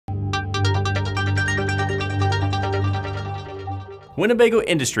Winnebago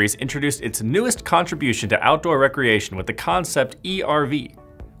Industries introduced its newest contribution to outdoor recreation with the concept eRV.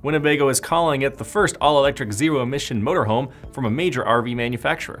 Winnebago is calling it the first all-electric zero-emission motorhome from a major RV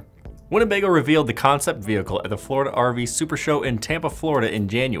manufacturer. Winnebago revealed the concept vehicle at the Florida RV SuperShow in Tampa, Florida in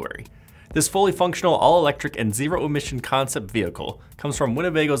January. This fully functional all-electric and zero-emission concept vehicle comes from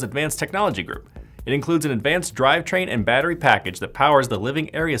Winnebago's Advanced Technology Group. It includes an advanced drivetrain and battery package that powers the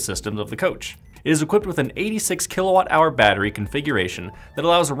living area systems of the coach. It is equipped with an 86 kilowatt-hour battery configuration that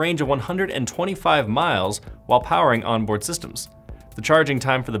allows a range of 125 miles while powering onboard systems. The charging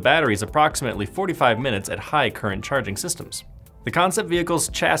time for the battery is approximately 45 minutes at high current charging systems. The concept vehicle's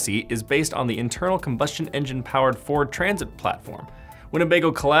chassis is based on the internal combustion engine-powered Ford Transit platform.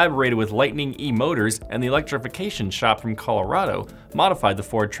 Winnebago collaborated with Lightning eMotors, and the electrification shop from Colorado modified the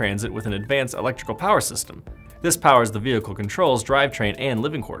Ford Transit with an advanced electrical power system. This powers the vehicle controls, drivetrain, and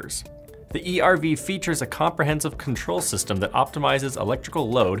living quarters. The eRV features a comprehensive control system that optimizes electrical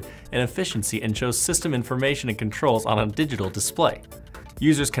load and efficiency and shows system information and controls on a digital display.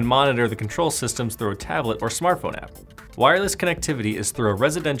 Users can monitor the control systems through a tablet or smartphone app. Wireless connectivity is through a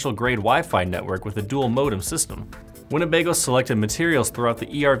residential-grade Wi-Fi network with a dual modem system. Winnebago selected materials throughout the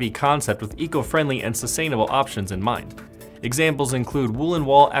eRV concept with eco-friendly and sustainable options in mind. Examples include woolen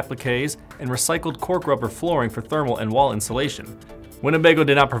wall appliques and recycled cork rubber flooring for thermal and wall insulation. Winnebago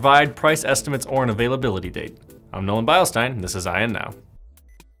did not provide price estimates or an availability date. I'm Nolan Beilstein, and this is IN Now.